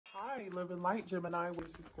Hi, Love and Light Gemini.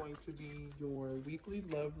 This is going to be your weekly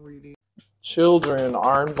love reading. Children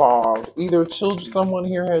are involved. Either children, someone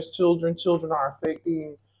here has children. Children are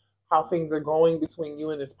affecting how things are going between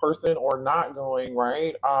you and this person, or not going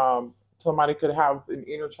right. Somebody could have an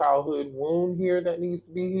inner childhood wound here that needs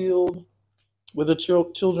to be healed with a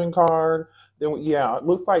children card. Then yeah, it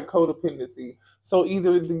looks like codependency. So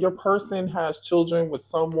either your person has children with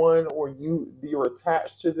someone, or you're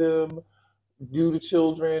attached to them due to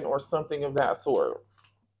children or something of that sort.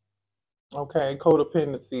 Okay,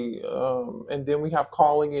 codependency. And then we have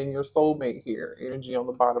calling in your soulmate here, energy on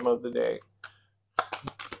the bottom of the day.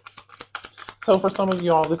 So for some of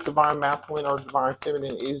y'all, this divine masculine or divine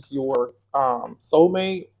feminine is your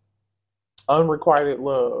soulmate, unrequited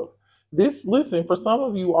love. This, listen, for some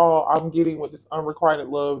of you all, I'm getting with this unrequited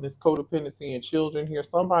love, this codependency and children here.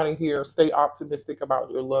 Somebody here, stay optimistic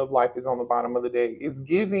about your love life is on the bottom of the day. It's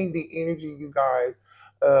giving the energy, you guys,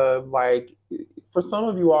 like, for some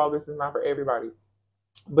of you all, this is not for everybody,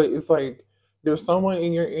 but it's like there's someone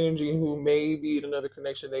in your energy who may be in another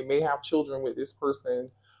connection. They may have children with this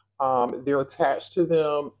person. They're attached to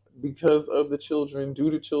them because of the children,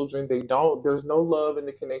 due to children. There's no love in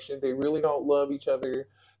the connection. They really don't love each other.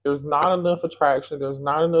 There's not enough attraction. There's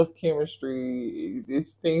not enough chemistry.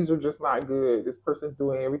 These things are just not good. This person's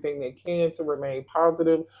doing everything they can to remain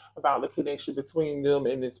positive about the connection between them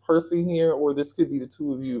and this person here, or this could be the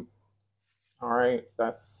two of you. All right,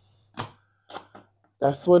 that's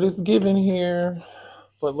what it's given here.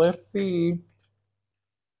 But let's see.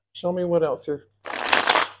 Show me what else here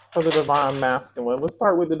for the divine masculine. Let's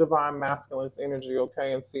start with the divine masculine's energy,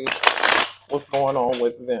 okay, and see what's going on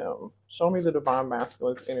with them. Show me the divine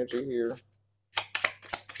masculine's energy here.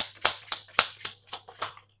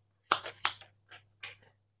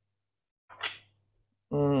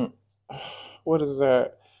 Mm, what is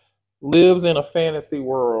that? Lives in a fantasy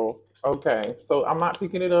world. Okay, so I'm not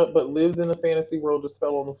picking it up, but lives in a fantasy world, just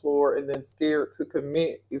fell on the floor, and then scared to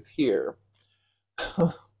commit is here.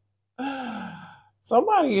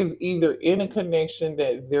 Somebody is either in a connection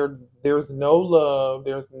that there's no love,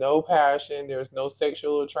 there's no passion, there's no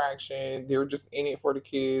sexual attraction. They're just in it for the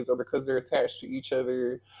kids, or because they're attached to each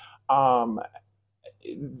other. Um,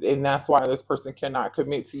 and that's why this person cannot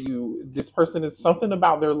commit to you. This person is, something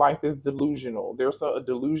about their life is delusional. There's a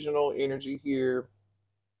delusional energy here.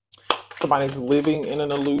 Somebody's living in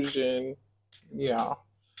an illusion. Yeah.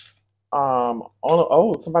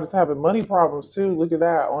 Somebody's having money problems too. Look at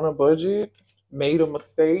that. On a budget, made a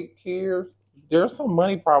mistake here. There's some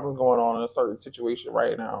money problems going on in a certain situation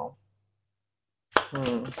right now.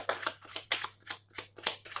 Hmm.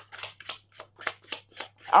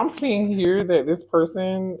 I'm seeing here that this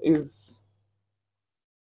person is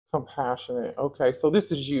compassionate. Okay, so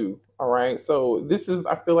this is you. All right. So this is,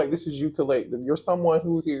 I feel like this is you collective. You're someone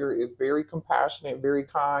who here is very compassionate, very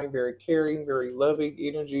kind, very caring, very loving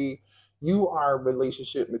energy. You are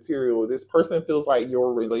relationship material. This person feels like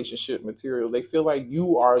your relationship material. They feel like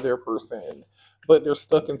you are their person, but they're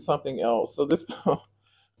stuck in something else. So this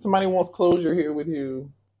somebody wants closure here with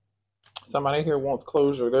you. Somebody here wants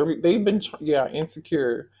closure. They've been, yeah,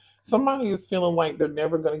 insecure. Somebody is feeling like they're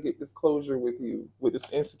never going to get this closure with you, with this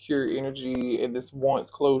insecure energy, and this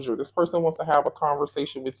wants closure. This person wants to have a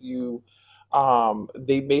conversation with you.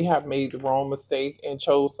 They may have made the wrong mistake and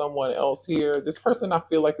chose someone else here. This person, I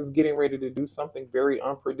feel like, is getting ready to do something very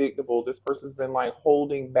unpredictable. This person's been like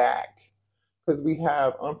holding back because we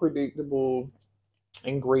have unpredictable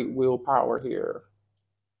and great willpower here.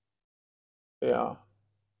 Yeah.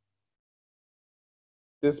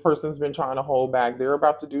 This person's been trying to hold back. They're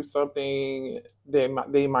about to do something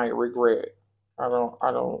they might regret. I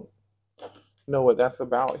don't know what that's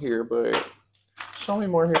about here, but show me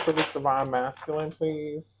more here for this divine masculine,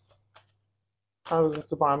 please. How is this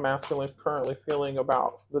divine masculine currently feeling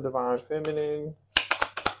about the divine feminine?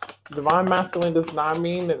 Divine masculine does not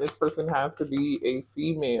mean that this person has to be a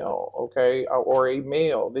female, okay, or a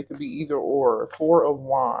male. They could be either or. Four of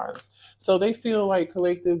Wands. So they feel like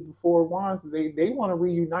collective Four of Wands. They want to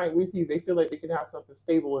reunite with you. They feel like they can have something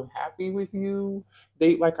stable and happy with you.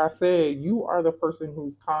 They, like I said, you are the person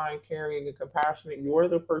who's kind, caring, and compassionate. You're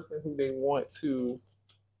the person who they want to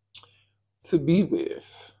be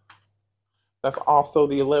with. That's also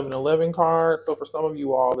the 1111 card. So for some of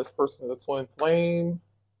you all, this person is a twin flame.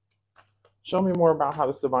 Show me more about how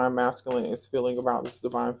this divine masculine is feeling about this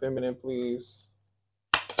divine feminine, please.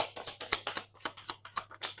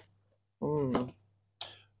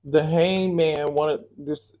 The hangman wanted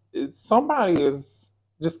this. Somebody is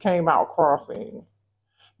just came out crossing.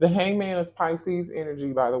 The hangman is Pisces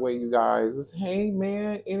energy, by the way, you guys. This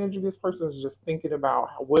hangman energy, this person is just thinking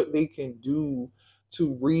about what they can do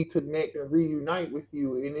to reconnect and reunite with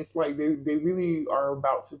you. And it's like they really are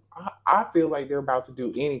about to, I feel like they're about to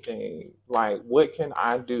do anything. Like, what can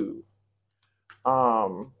I do?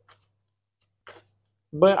 Um,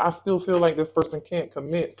 but I still feel like this person can't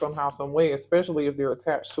commit somehow, some way, especially if they're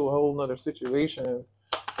attached to a whole nother situation.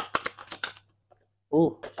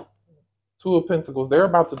 Ooh, Two of Pentacles. They're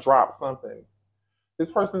about to drop something.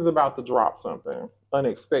 This person's about to drop something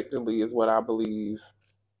unexpectedly, is what I believe.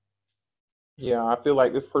 Yeah, I feel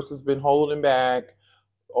like this person's been holding back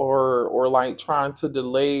or like trying to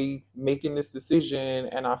delay making this decision,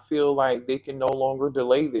 and I feel like they can no longer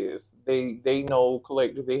delay this. They know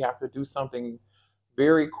collective they have to do something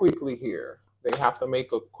very quickly here. They have to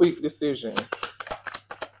make a quick decision.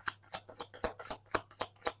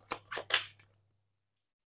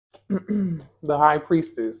 The High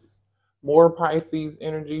Priestess. More Pisces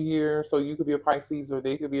energy here. So you could be a Pisces or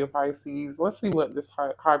they could be a Pisces. Let's see what this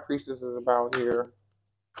High Priestess is about here.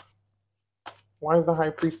 Why is the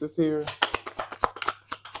High Priestess here?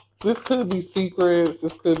 This could be secrets.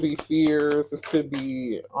 This could be fears. This could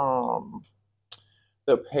be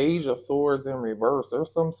the Page of Swords in reverse.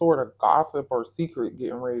 There's some sort of gossip or secret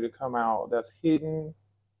getting ready to come out that's hidden.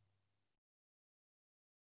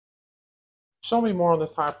 Show me more on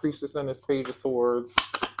this High Priestess and this Page of Swords.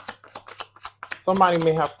 Somebody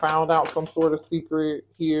may have found out some sort of secret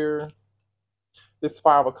here. This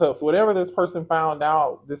Five of Cups. Whatever this person found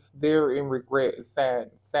out, they're in regret,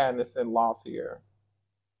 sadness, and loss here.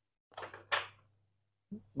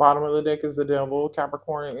 Bottom of the deck is the Devil,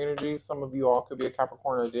 Capricorn energy. Some of you all could be a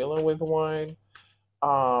Capricorn or dealing with one.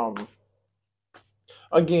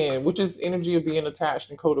 Again, which is energy of being attached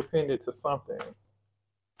and codependent to something.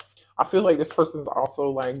 I feel like this person's also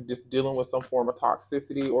like just dealing with some form of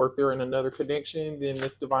toxicity, or if they're in another connection, then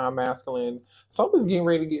this divine masculine, something's getting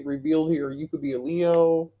ready to get revealed here. You could be a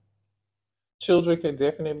Leo. Children can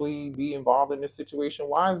definitely be involved in this situation.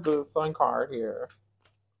 Why is the Sun card here?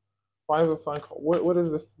 Why is the Sun card? What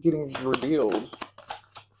is this getting revealed?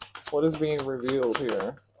 What is being revealed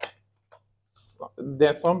here?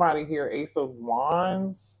 That somebody here, Ace of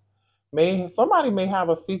Wands, somebody may have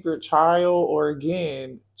a secret child, or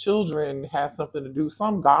again, children has something to do,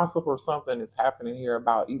 some gossip or something is happening here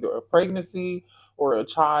about either a pregnancy or a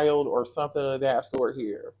child or something of that sort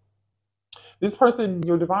here. This person,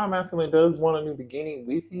 your divine masculine, does want a new beginning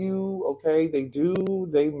with you. Okay, they do.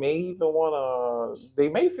 They may even want to. They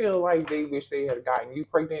may feel like they wish they had gotten you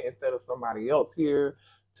pregnant instead of somebody else here.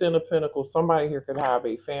 Ten of Pentacles. Somebody here could have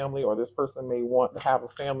a family, or this person may want to have a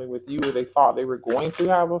family with you, or they thought they were going to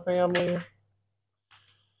have a family.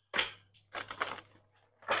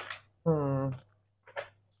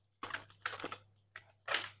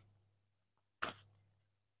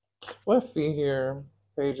 Let's see here.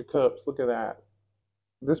 Page of Cups. Look at that.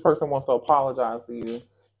 This person wants to apologize to you.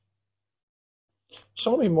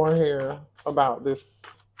 Show me more here about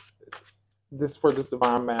this for this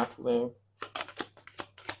divine masculine.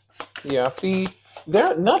 Yeah, see,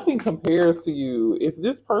 nothing compares to you. If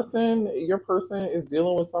this person, your person, is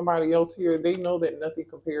dealing with somebody else here, they know that nothing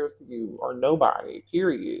compares to you or nobody,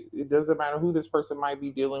 period. It doesn't matter who this person might be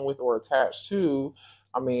dealing with or attached to.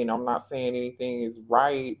 I mean, I'm not saying anything is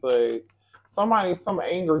right, but some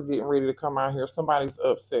anger is getting ready to come out here. Somebody's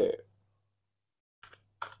upset.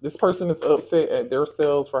 This person is upset at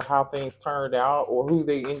themselves for how things turned out or who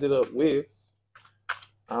they ended up with.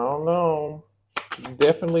 I don't know.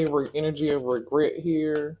 Definitely energy of regret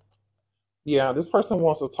here. Yeah, this person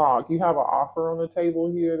wants to talk. You have an offer on the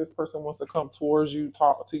table here. This person wants to come towards you,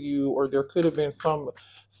 talk to you, or there could have been some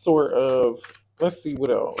sort of, let's see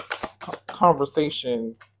what else,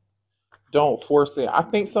 conversation. Don't force it. I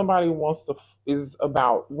think somebody wants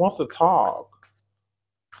to talk.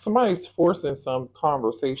 Somebody's forcing some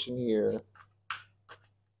conversation here.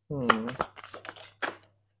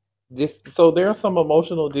 So there's some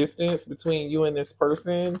emotional distance between you and this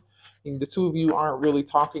person. And the two of you aren't really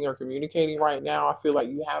talking or communicating right now. I feel like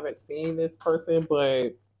you haven't seen this person,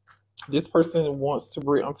 but this person wants to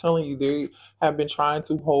bring, I'm telling you, they have been trying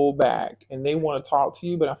to hold back and they want to talk to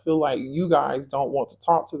you, but I feel like you guys don't want to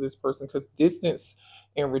talk to this person because distance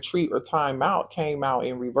and retreat or time out came out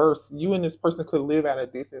in reverse. You and this person could live at a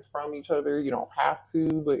distance from each other. You don't have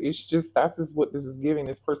to, but it's just, that's just what this is giving.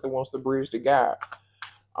 This person wants to bridge the gap.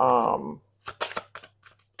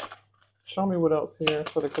 Show me what else here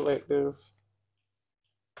for the collective.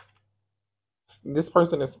 This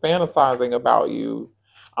person is fantasizing about you.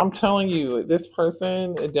 I'm telling you, this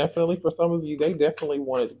person, definitely for some of you, they definitely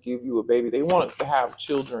wanted to give you a baby. They wanted to have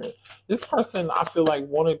children. This person, I feel like,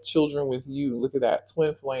 wanted children with you. Look at that,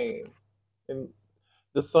 twin flame. And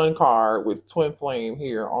the Sun card with twin flame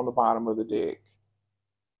here on the bottom of the deck.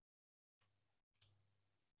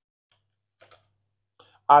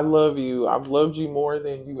 I love you. I've loved you more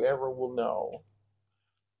than you ever will know.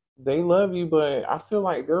 They love you, but I feel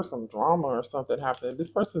like there's some drama or something happening. This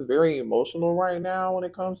person's very emotional right now when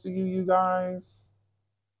it comes to you, you guys.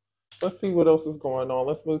 Let's see what else is going on.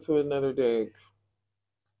 Let's move to another deck.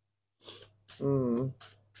 Mm.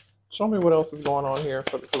 Show me what else is going on here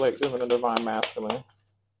for the collective and the divine masculine.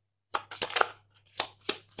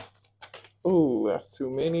 Ooh, that's too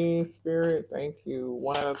many, spirit. Thank you.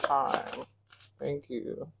 One at a time. Thank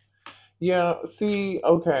you. Yeah, see,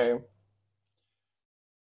 okay.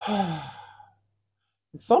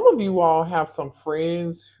 Some of you all have some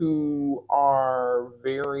friends who are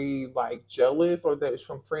very like jealous, or there's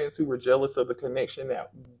some friends who were jealous of the connection that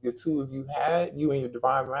the two of you had, you and your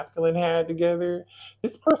divine masculine had together.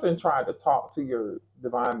 This person tried to talk to your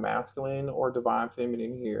divine masculine or divine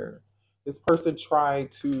feminine here. This person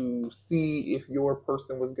tried to see if your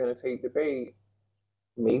person was going to take the bait.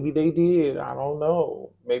 Maybe they did. I don't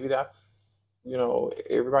know. Maybe that's,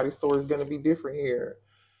 everybody's story is going to be different here.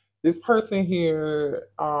 This person here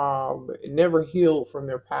never healed from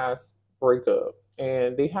their past breakup,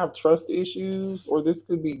 and they have trust issues, or this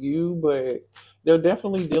could be you, but they're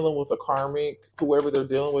definitely dealing with a karmic. Whoever they're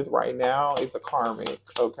dealing with right now is a karmic.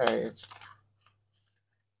 Okay.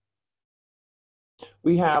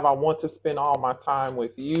 We have, I want to spend all my time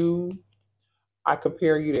with you. I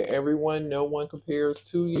compare you to everyone. No one compares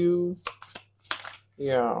to you.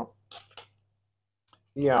 Yeah.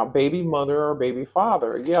 Yeah, baby mother or baby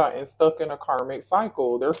father. Yeah, and stuck in a karmic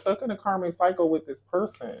cycle. They're stuck in a karmic cycle with this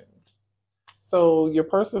person. So your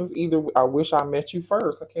person's either, I wish I met you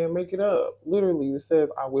first. I can't make it up. Literally, it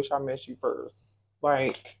says I wish I met you first.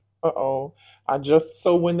 Like, uh-oh.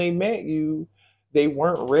 So when they met you, they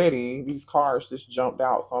weren't ready. These cards just jumped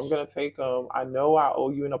out. So I'm gonna take them. I know I owe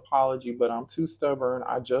you an apology, but I'm too stubborn.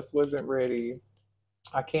 I just wasn't ready.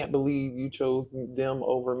 I can't believe you chose them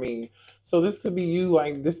over me. So this could be you,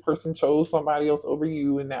 like this person chose somebody else over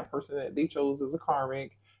you, and that person that they chose is a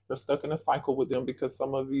karmic. They're stuck in a cycle with them because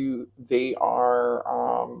some of you, they are,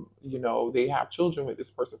 they have children with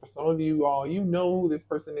this person. For some of you all, you know who this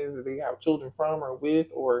person is that they have children from or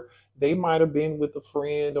with, or they might have been with a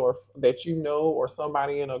friend or that you know, or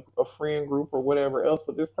somebody in a friend group or whatever else.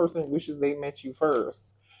 But this person wishes they met you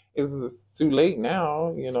first. It's too late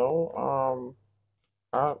now,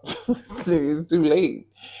 it's too late.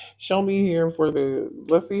 Show me here for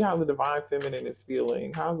let's see how the divine feminine is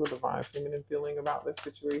feeling. How's the divine feminine feeling about this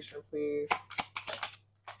situation, please?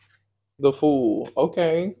 The fool.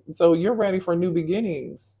 Okay. So you're ready for new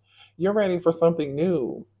beginnings. You're ready for something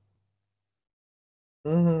new.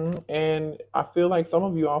 And I feel like some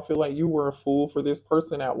of you all feel like you were a fool for this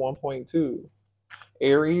person at one point too.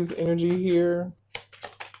 Aries energy here.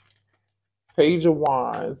 Page of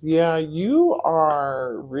Wands. Yeah, you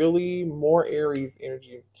are really more Aries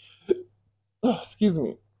energy. Excuse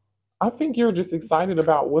me. I think you're just excited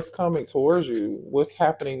about what's coming towards you, what's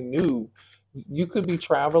happening new. You could be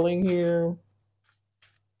traveling here,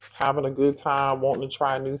 having a good time, wanting to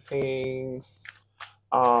try new things.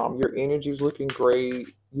 Your energy's looking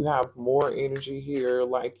great. You have more energy here.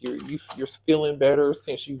 Like you're feeling better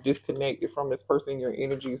since you disconnected from this person. Your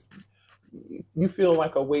energy's you feel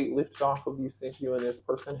like a weight lifted off of you since you and this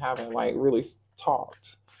person haven't like really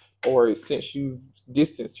talked, or since you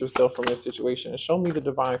distanced yourself from this situation. Show me the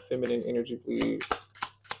divine feminine energy, please.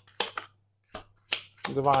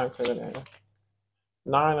 Divine feminine.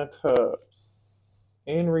 Nine of Cups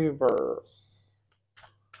in reverse.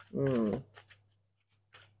 You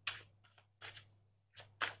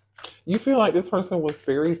feel like this person was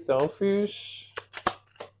very selfish,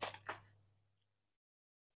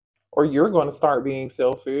 or you're going to start being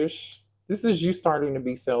selfish. This is you starting to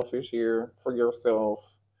be selfish here for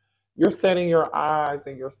yourself. You're setting your eyes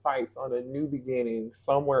and your sights on a new beginning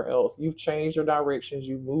somewhere else. You've changed your directions,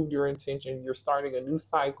 you've moved your intention, you're starting a new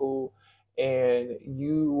cycle, and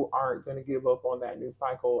you aren't going to give up on that new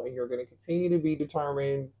cycle, and you're going to continue to be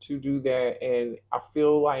determined to do that. And I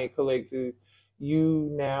feel like, collective, you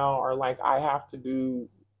now are like, I have to do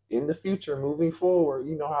in the future, moving forward.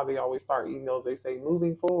 You know how they always start emails, they say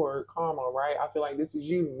moving forward, comma, right? I feel like this is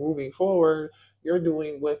you moving forward. You're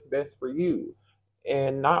doing what's best for you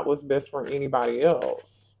and not what's best for anybody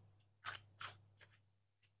else.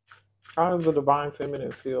 How does the divine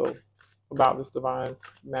feminine feel about this divine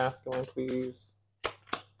masculine, please?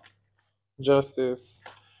 Justice.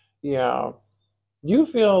 Yeah. You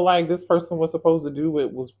feel like this person was supposed to do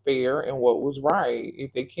what was fair and what was right.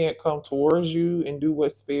 If they can't come towards you and do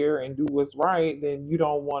what's fair and do what's right, then you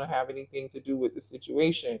don't want to have anything to do with the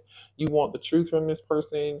situation. You want the truth from this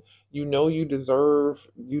person. You know you deserve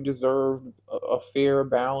a fair,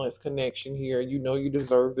 balanced connection here. You know you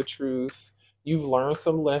deserve the truth. You've learned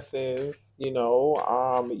some lessons, your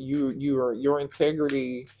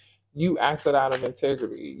integrity, you acted out of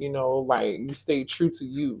integrity, like you stayed true to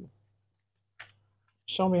you.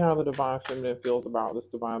 Show me how the divine feminine feels about this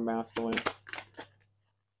divine masculine.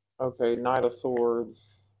 Okay, Knight of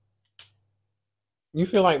Swords. You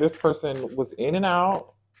feel like this person was in and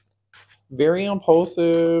out, very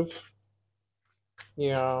impulsive.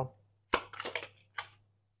 Yeah.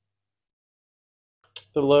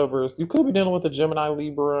 The Lovers. You could be dealing with a Gemini,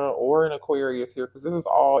 Libra, or an Aquarius here, because this is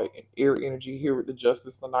all air energy here with the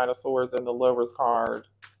Justice, the Knight of Swords, and the Lovers card.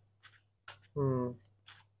 Hmm.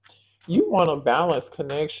 You want a balanced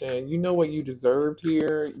connection. You know what you deserved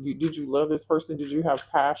here. Did you love this person? Did you have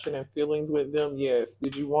passion and feelings with them? Yes.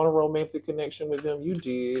 Did you want a romantic connection with them? You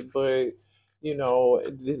did. But,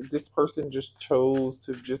 this person just chose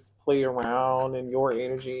to just play around in your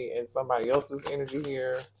energy and somebody else's energy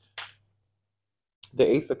here. The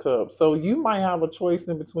Ace of Cups. So you might have a choice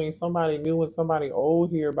in between somebody new and somebody old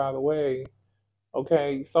here, by the way.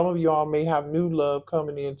 Okay. Some of y'all may have new love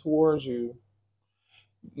coming in towards you,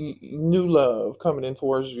 new love coming in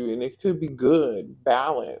towards you, and it could be good,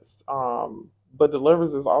 balanced. But the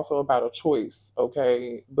Lovers is also about a choice,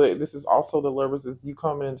 okay? But this is also the Lovers is you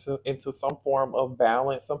coming into some form of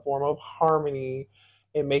balance, some form of harmony,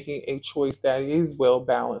 and making a choice that is well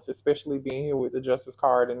balanced, especially being here with the Justice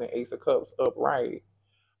card and the Ace of Cups upright.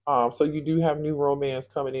 So you do have new romance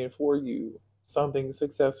coming in for you. Something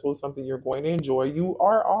successful, something you're going to enjoy. You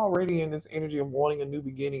are already in this energy of wanting a new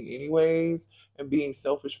beginning, anyways, and being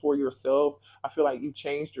selfish for yourself. I feel like you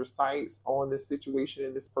changed your sights on this situation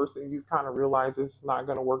and this person. You've kind of realized it's not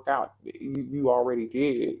going to work out. You already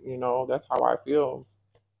did. That's how I feel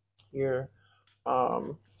here.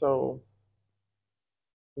 So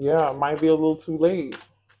yeah, it might be a little too late.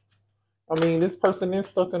 I mean, this person is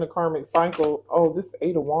stuck in a karmic cycle. Oh, this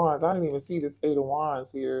Eight of Wands. I didn't even see this Eight of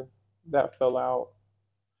Wands here that fell out.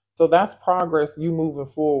 So that's progress, you moving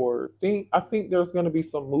forward. I think there's going to be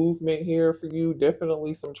some movement here for you,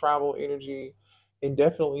 definitely some travel energy and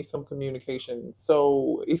definitely some communication.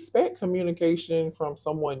 So expect communication from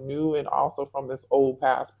someone new and also from this old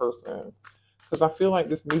past person. Because I feel like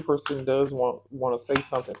this new person does want to say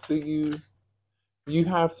something to you. You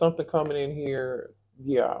have something coming in here.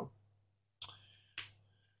 Yeah,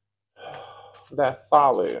 that's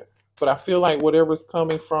solid. But I feel like whatever's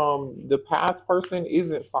coming from the past person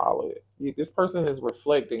isn't solid. This person is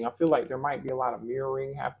reflecting. I feel like there might be a lot of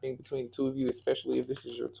mirroring happening between the two of you, especially if this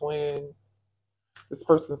is your twin. This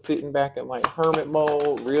person's sitting back in like hermit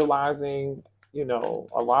mode, realizing,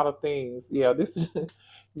 a lot of things. Yeah, this is,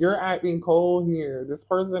 you're acting cold here. This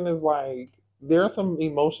person is like, there's some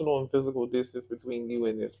emotional and physical distance between you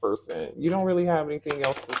and this person. You don't really have anything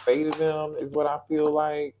else to say to them, is what I feel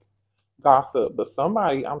like. Gossip, but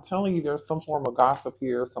somebody, I'm telling you, there's some form of gossip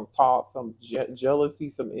here, some talk, some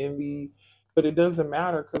jealousy, some envy, but it doesn't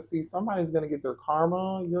matter because see, somebody's going to get their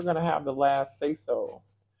karma. You're going to have the last say so.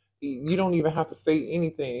 You don't even have to say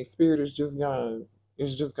anything. Spirit is just gonna,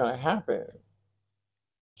 it's just gonna happen.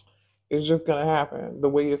 It's just gonna happen the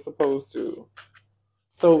way it's supposed to.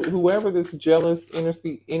 So whoever this jealous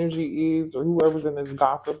energy is, or whoever's in this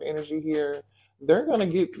gossip energy here, they're gonna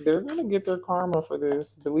get their karma for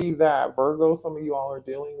this. Believe that. Virgo, some of you all are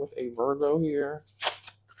dealing with a Virgo here.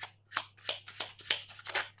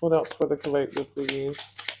 What else for the collective,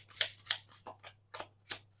 please?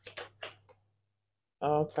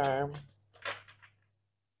 Okay.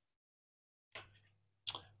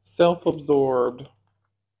 Self-absorbed,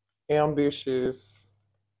 ambitious,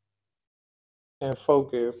 and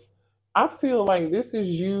focus. I feel like this is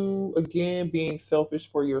you again being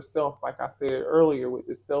selfish for yourself, like I said earlier, with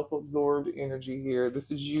the self absorbed energy here.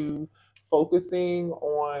 This is you focusing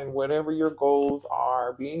on whatever your goals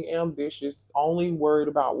are, being ambitious, only worried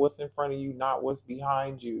about what's in front of you, not what's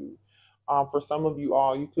behind you. For some of you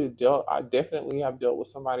all, I definitely have dealt with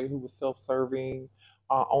somebody who was self serving.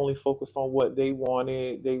 Only focused on what they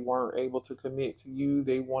wanted. They weren't able to commit to you.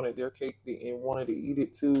 They wanted their cake and wanted to eat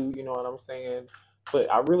it too. You know what I'm saying?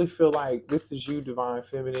 But I really feel like this is you, divine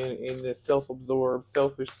feminine, in this self-absorbed,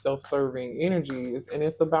 selfish, self-serving energies, and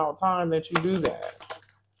it's about time that you do that.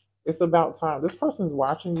 It's about time. This person's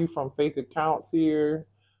watching you from fake accounts here,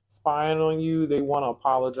 spying on you. They want to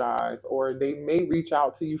apologize, or they may reach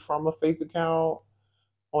out to you from a fake account.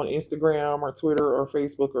 on Instagram or Twitter or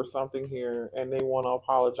Facebook or something here, and they want to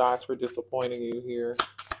apologize for disappointing you here.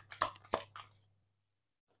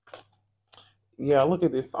 Yeah, look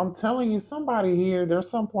at this. I'm telling you, somebody here, there's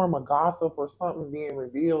some form of gossip or something being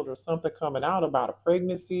revealed or something coming out about a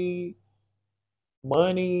pregnancy,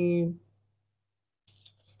 money,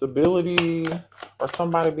 stability, or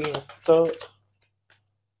somebody being stuck.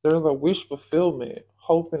 There's a wish fulfillment,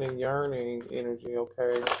 hoping and yearning energy,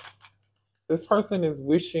 okay? This person is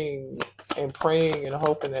wishing and praying and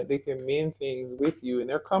hoping that they can mend things with you. And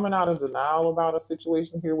they're coming out of denial about a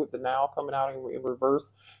situation here with denial coming out in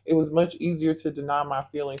reverse. It was much easier to deny my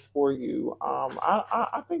feelings for you.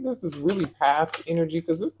 I think this is really past energy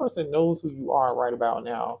because this person knows who you are right about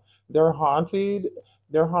now. They're haunted.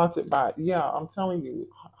 They're haunted by, yeah, I'm telling you,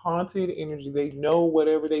 haunted energy. They know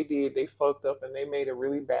whatever they did, they fucked up and they made a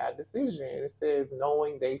really bad decision. It says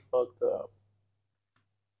knowing they fucked up.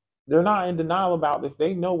 They're not in denial about this.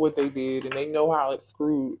 They know what they did and they know how it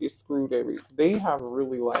screwed every. They have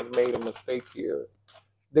really like made a mistake here.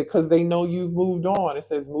 Because they know you've moved on. It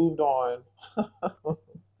says moved on.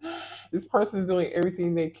 This person is doing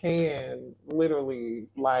everything they can, literally,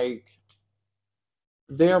 like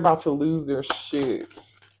they're about to lose their shit.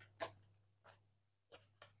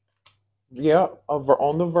 Yep,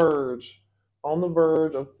 on the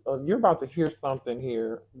verge, of you're about to hear something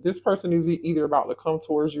here. This person is either about to come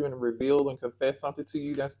towards you and reveal and confess something to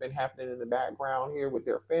you that's been happening in the background here with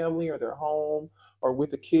their family or their home or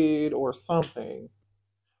with a kid or something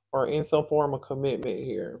or in some form of commitment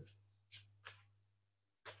here.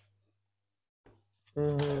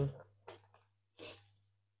 hmm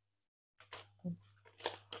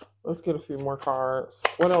Let's get a few more cards.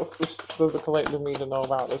 What else does the collective need to know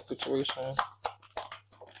about this situation?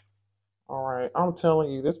 All right, I'm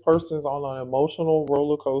telling you, this person's on an emotional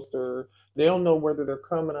roller coaster. They don't know whether they're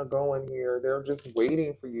coming or going here. They're just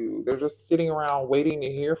waiting for you. They're just sitting around waiting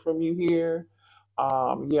to hear from you here.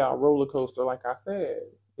 Yeah, roller coaster, like I said,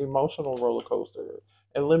 emotional roller coaster.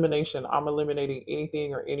 Elimination. I'm eliminating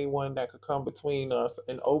anything or anyone that could come between us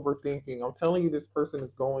and overthinking. I'm telling you, this person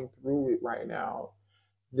is going through it right now.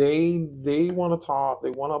 They want to talk.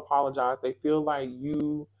 They want to apologize. They feel like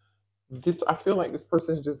you this I feel like this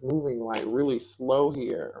person's just moving like really slow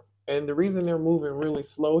here. And the reason they're moving really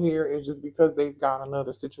slow here is just because they've got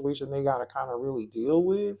another situation they got to kind of really deal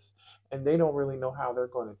with and they don't really know how they're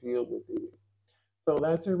going to deal with it. So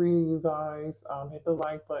that's your reading, you guys. Hit the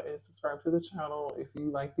like button, subscribe to the channel if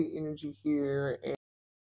you like the energy here.